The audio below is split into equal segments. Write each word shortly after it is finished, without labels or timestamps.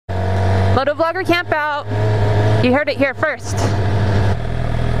Motovlogger Camp Out. You heard it here first.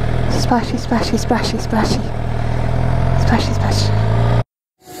 Splashy, splashy, splashy, splashy. Splashy, splashy.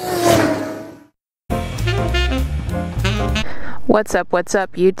 What's up,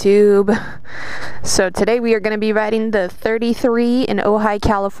 YouTube? So today we are going to be riding the 33 in Ojai,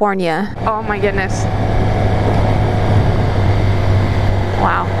 California. Oh my goodness.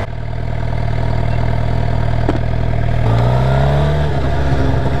 Wow.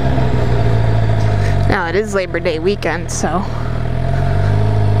 Now it is Labor Day weekend, so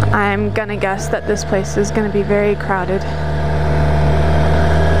I'm gonna guess that this place is gonna be very crowded.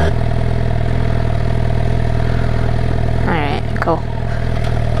 Alright, cool.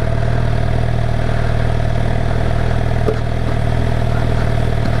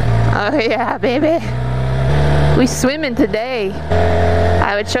 Oh yeah, baby. We swimming today.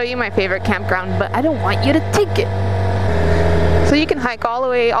 I would show you my favorite campground, but I don't want you to take it. So you can hike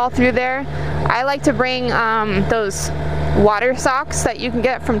all through there. I like to bring those water socks that you can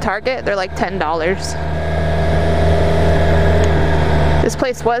get from Target. They're like $10. This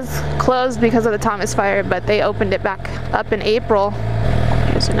place was closed because of the Thomas fire, but they opened it back up in April.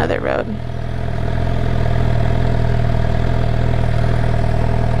 Here's another road.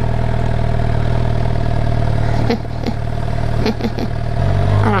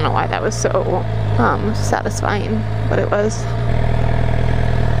 I don't know why that was so satisfying, but it was.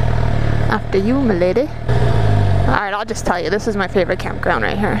 After you, my lady. Alright, I'll just tell you, this is my favorite campground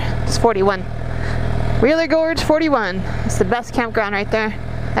right here. It's 41. Wheeler Gorge 41. It's the best campground right there.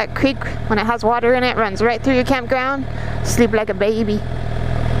 That creek, when it has water in it, runs right through your campground. Sleep like a baby.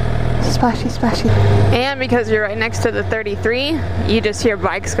 Splashy, splashy. And because you're right next to the 33, you just hear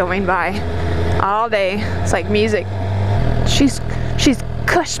bikes going by all day. It's like music. She's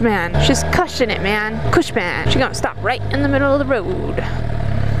cush, man. She's cushing it, man. Cush, man. She's gonna stop right in the middle of the road.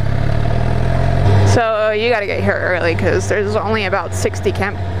 So you gotta get here early because there's only about 60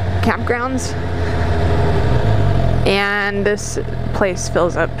 campgrounds. And this place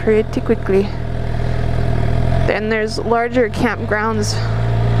fills up pretty quickly. Then there's larger campgrounds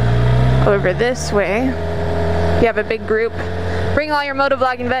over this way. If you have a big group, bring all your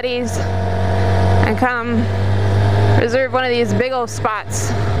motovlogging buddies and come reserve one of these big old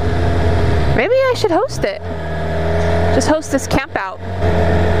spots. Maybe I should host it. Just host this camp out.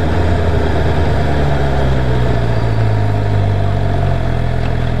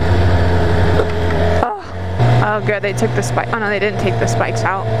 Oh good, they took the spike. Oh no, they didn't take the spikes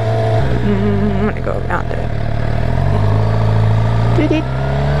out. I'm gonna go around it.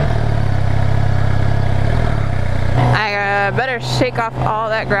 I better shake off all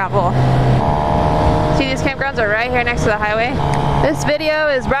that gravel. See, these campgrounds are right here next to the highway. This video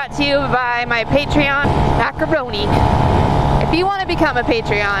is brought to you by my Patreon, Macaroni. If you want to become a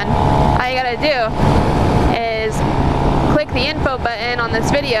Patreon, all you gotta do is click the info button on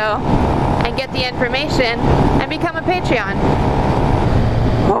this video and get the information and become a Patreon.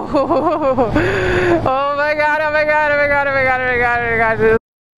 Oh my god, oh my god, oh my god, oh my god, oh my god, oh my god. This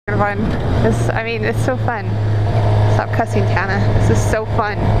is fun. I mean, it's so fun. Stop cussing, Tana. This is so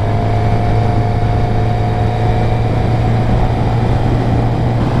fun.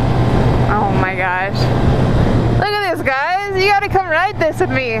 Oh my gosh. Look at this, guys. You gotta come ride this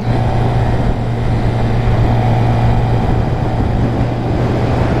with me.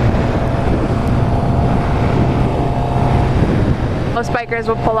 Most bikers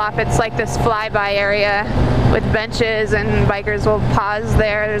will pull off. It's like this flyby area with benches, and bikers will pause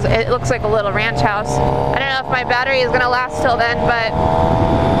there. It looks like a little ranch house. I don't know if my battery is going to last till then, but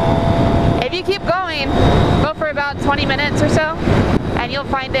if you keep going, go for about 20 minutes or so, and you'll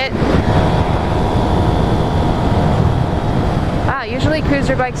find it. Wow, usually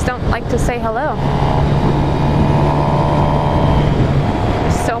cruiser bikes don't like to say hello.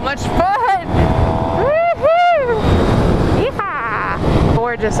 So much fun! Woohoo! Yeehaw!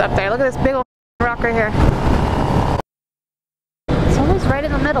 Gorgeous up there. Look at this big old rock right here. It's almost right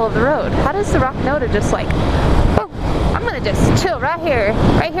in the middle of the road. How does the rock know to just like, oh, I'm gonna just chill right here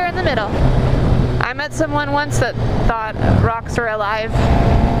in the middle. I met someone once that thought rocks were alive.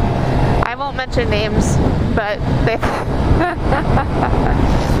 I won't mention names, but they...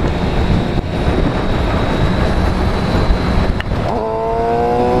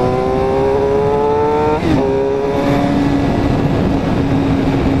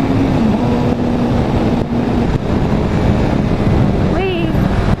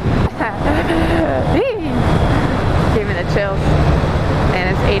 Gave me the chills. And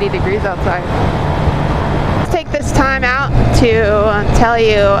it's 80 degrees outside. Let's take this time out to tell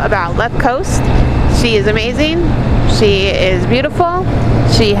you about Left Coast. She is amazing. She is beautiful.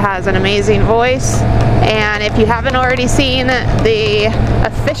 She has an amazing voice. And if you haven't already seen the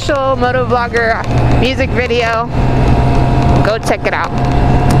official Motovlogger music video, go check it out.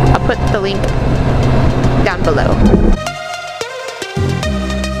 I'll put the link down below.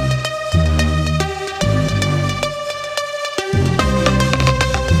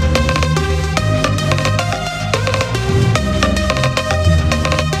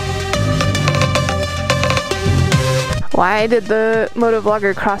 Why did the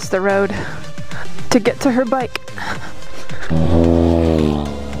motovlogger cross the road to get to her bike?